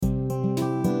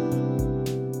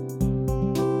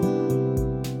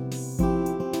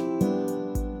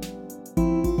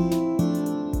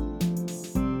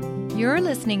You're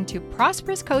listening to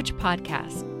Prosperous Coach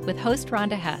Podcast with host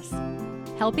Rhonda Hess,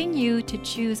 helping you to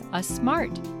choose a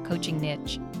smart coaching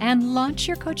niche and launch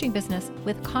your coaching business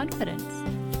with confidence.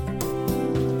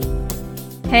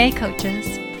 Hey coaches,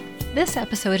 this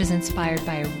episode is inspired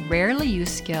by a rarely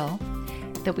used skill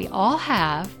that we all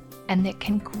have and that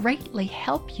can greatly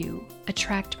help you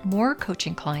attract more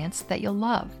coaching clients that you'll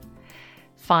love.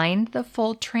 Find the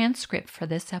full transcript for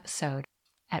this episode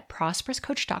at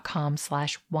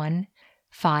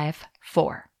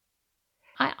prosperouscoach.com/154.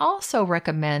 I also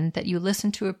recommend that you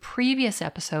listen to a previous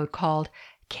episode called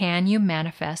Can You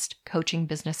Manifest Coaching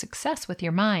Business Success with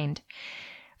Your Mind?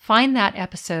 Find that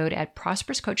episode at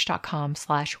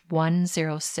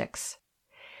prosperouscoach.com/106.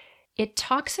 It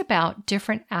talks about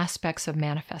different aspects of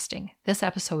manifesting. This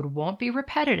episode won't be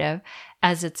repetitive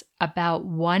as it's about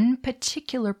one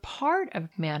particular part of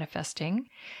manifesting,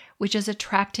 which is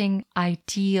attracting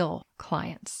ideal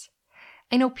clients.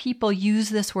 I know people use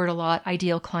this word a lot,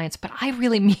 ideal clients, but I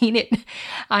really mean it.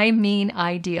 I mean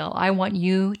ideal. I want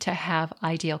you to have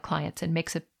ideal clients. It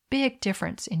makes a big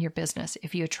difference in your business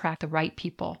if you attract the right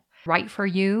people, right for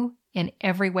you in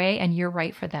every way, and you're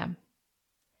right for them.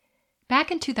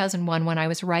 Back in 2001, when I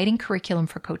was writing curriculum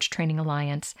for Coach Training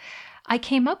Alliance, I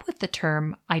came up with the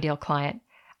term ideal client.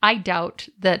 I doubt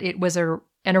that it was an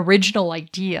original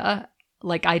idea,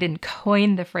 like I didn't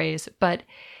coin the phrase, but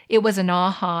it was an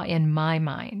aha in my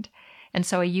mind. And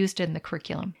so I used it in the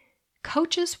curriculum.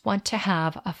 Coaches want to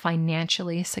have a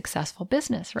financially successful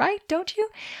business, right? Don't you?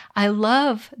 I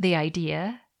love the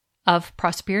idea of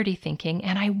prosperity thinking,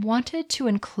 and I wanted to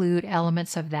include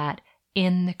elements of that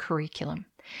in the curriculum.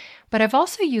 But I've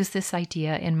also used this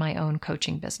idea in my own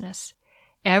coaching business.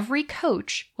 Every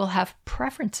coach will have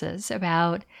preferences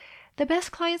about the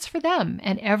best clients for them,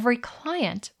 and every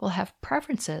client will have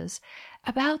preferences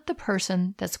about the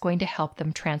person that's going to help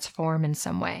them transform in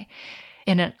some way.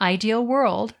 In an ideal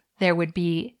world, there would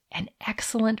be an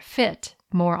excellent fit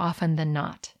more often than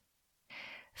not.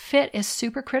 Fit is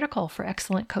super critical for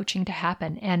excellent coaching to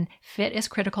happen, and fit is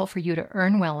critical for you to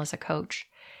earn well as a coach.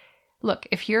 Look,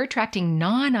 if you're attracting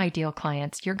non-ideal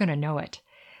clients, you're going to know it.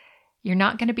 You're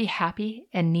not going to be happy,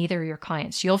 and neither are your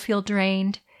clients. You'll feel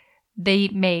drained. They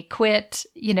may quit.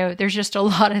 There's just a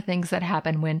lot of things that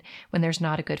happen when there's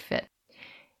not a good fit.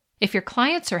 If your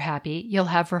clients are happy, you'll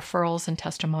have referrals and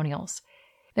testimonials.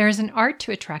 There is an art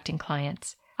to attracting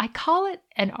clients. I call it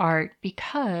an art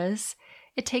because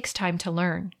it takes time to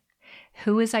learn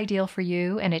who is ideal for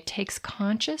you, and it takes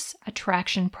conscious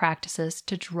attraction practices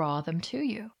to draw them to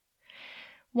you.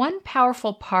 One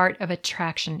powerful part of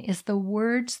attraction is the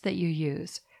words that you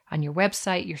use on your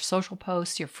website, your social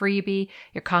posts, your freebie,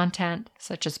 your content,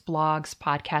 such as blogs,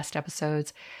 podcast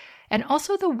episodes, and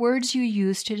also the words you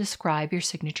use to describe your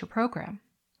signature program,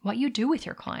 what you do with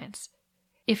your clients.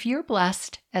 If you're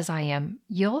blessed, as I am,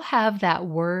 you'll have that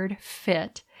word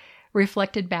fit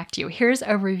reflected back to you. Here's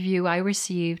a review I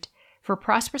received for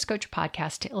Prosperous Coach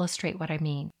Podcast to illustrate what I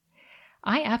mean.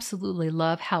 I absolutely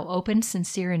love how open,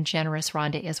 sincere, and generous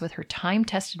Rhonda is with her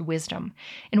time-tested wisdom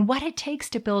and what it takes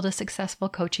to build a successful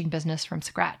coaching business from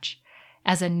scratch.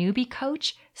 As a newbie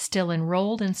coach, still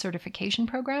enrolled in certification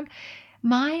program,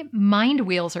 my mind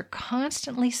wheels are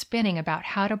constantly spinning about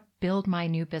how to build my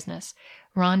new business.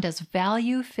 Rhonda's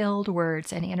value-filled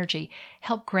words and energy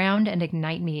help ground and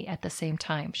ignite me at the same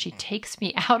time. She takes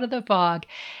me out of the fog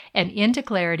and into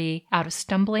clarity, out of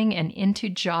stumbling and into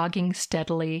jogging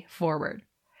steadily forward.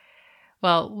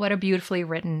 Well, what a beautifully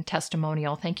written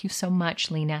testimonial. Thank you so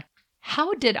much, Lena.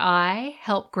 How did I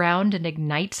help ground and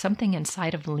ignite something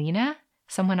inside of Lena,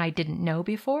 someone I didn't know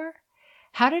before?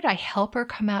 How did I help her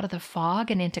come out of the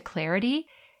fog and into clarity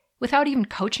without even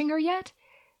coaching her yet?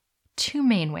 Two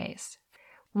main ways.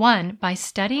 One, by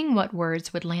studying what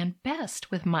words would land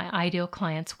best with my ideal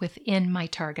clients within my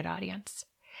target audience.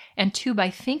 And two, by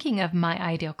thinking of my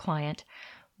ideal client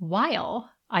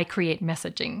while I create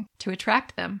messaging to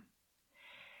attract them.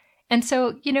 And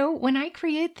so, when I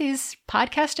create these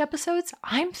podcast episodes,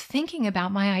 I'm thinking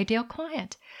about my ideal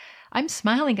client. I'm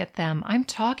smiling at them. I'm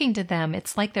talking to them.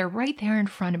 It's like they're right there in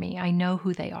front of me. I know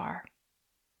who they are.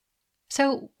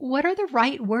 So, what are the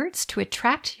right words to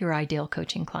attract your ideal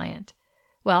coaching client?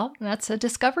 Well, that's a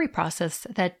discovery process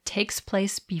that takes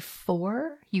place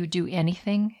before you do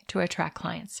anything to attract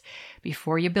clients.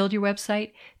 Before you build your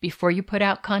website, before you put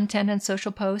out content and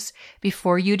social posts,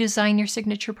 before you design your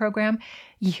signature program,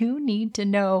 you need to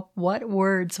know what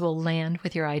words will land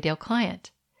with your ideal client.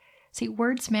 See,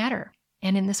 words matter.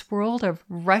 And in this world of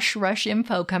rush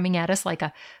info coming at us like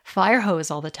a fire hose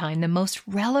all the time, the most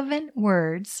relevant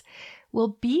words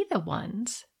will be the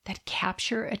ones that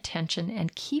capture attention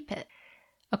and keep it.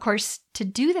 Of course, to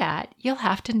do that, you'll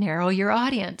have to narrow your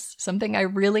audience, something I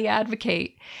really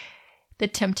advocate. The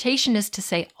temptation is to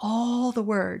say all the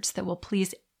words that will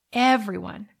please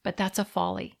everyone, but that's a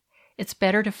folly. It's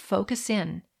better to focus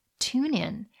in, tune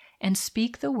in, and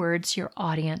speak the words your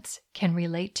audience can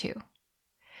relate to.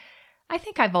 I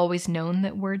think I've always known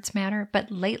that words matter,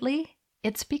 but lately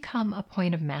it's become a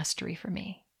point of mastery for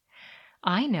me.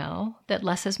 I know that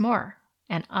less is more,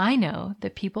 and I know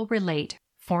that people relate,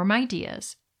 form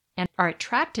ideas, and are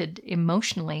attracted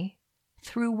emotionally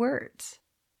through words.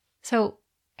 So,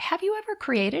 have you ever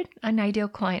created an ideal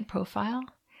client profile?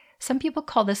 Some people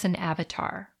call this an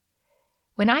avatar.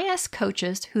 When I ask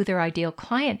coaches who their ideal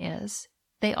client is,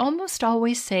 they almost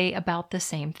always say about the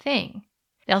same thing.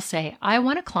 They'll say, I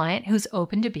want a client who's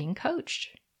open to being coached.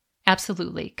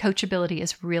 Absolutely, coachability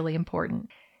is really important.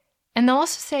 And they'll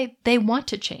also say they want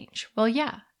to change. Well,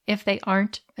 yeah, if they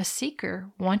aren't a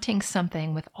seeker wanting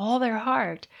something with all their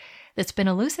heart that's been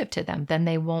elusive to them, then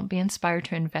they won't be inspired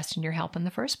to invest in your help in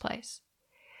the first place.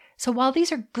 So while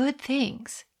these are good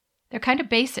things, they're kind of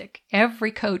basic.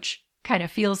 Every coach kind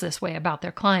of feels this way about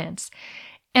their clients.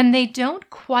 And they don't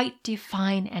quite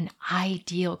define an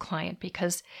ideal client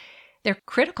because they're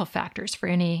critical factors for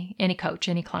any coach,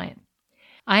 any client.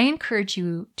 I encourage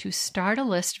you to start a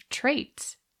list of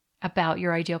traits about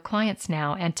your ideal clients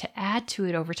now and to add to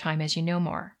it over time as you know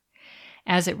more.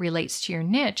 As it relates to your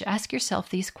niche, ask yourself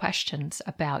these questions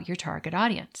about your target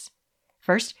audience.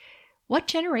 First, what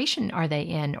generation are they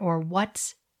in, or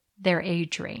what's their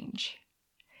age range?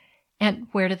 And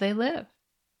where do they live?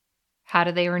 How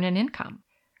do they earn an income?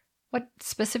 What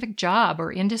specific job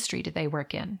or industry do they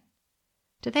work in?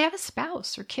 Do they have a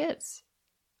spouse or kids?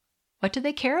 What do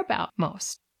they care about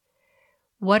most?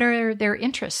 What are their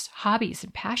interests, hobbies,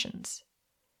 and passions?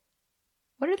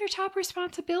 What are their top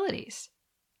responsibilities?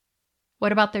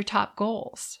 What about their top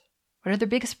goals? What are their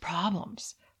biggest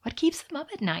problems? What keeps them up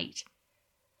at night?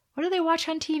 What do they watch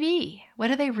on TV? What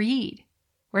do they read?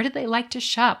 Where do they like to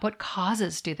shop? What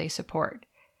causes do they support?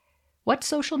 What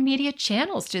social media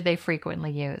channels do they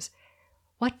frequently use?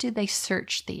 What do they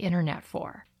search the internet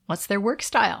for? What's their work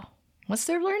style? What's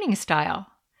their learning style?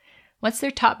 What's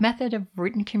their top method of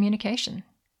written communication?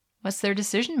 What's their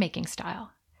decision-making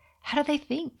style? How do they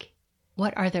think?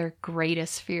 What are their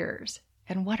greatest fears?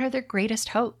 And what are their greatest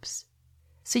hopes?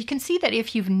 So you can see that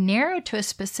if you've narrowed to a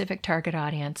specific target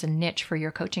audience and niche for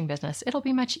your coaching business, it'll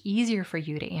be much easier for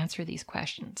you to answer these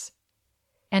questions.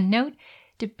 And note,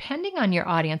 depending on your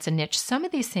audience and niche, some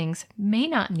of these things may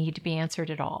not need to be answered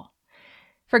at all.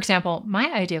 For example,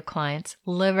 my ideal clients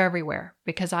live everywhere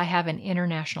because I have an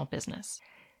international business.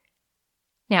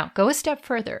 Now, go a step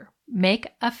further. Make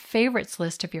a favorites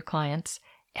list of your clients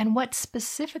and what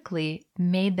specifically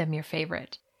made them your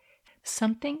favorite.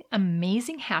 Something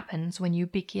amazing happens when you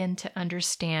begin to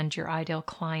understand your ideal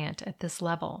client at this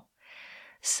level.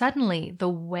 Suddenly, the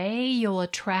way you'll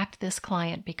attract this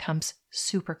client becomes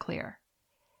super clear.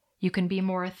 You can be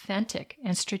more authentic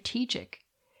and strategic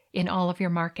in all of your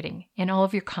marketing, in all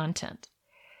of your content.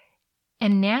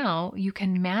 And now you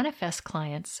can manifest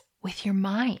clients with your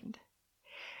mind.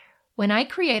 When I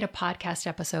create a podcast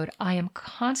episode, I am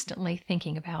constantly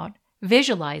thinking about,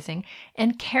 visualizing,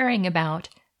 and caring about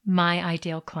my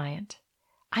ideal client.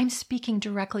 I'm speaking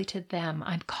directly to them.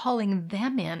 I'm calling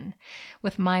them in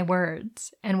with my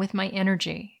words and with my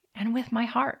energy and with my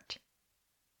heart.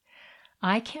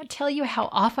 I can't tell you how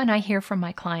often I hear from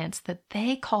my clients that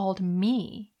they called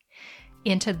me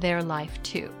into their life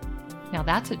too. Now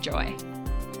that's a joy.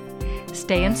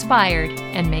 Stay inspired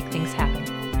and make things happen.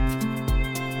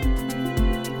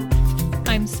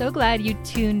 I'm so glad you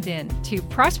tuned in to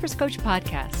Prosperous Coach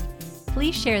Podcast.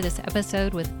 Please share this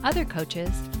episode with other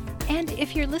coaches. And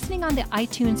if you're listening on the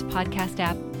iTunes podcast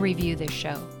app, review this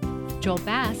show. Joel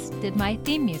Bass did my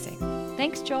theme music.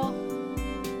 Thanks, Joel.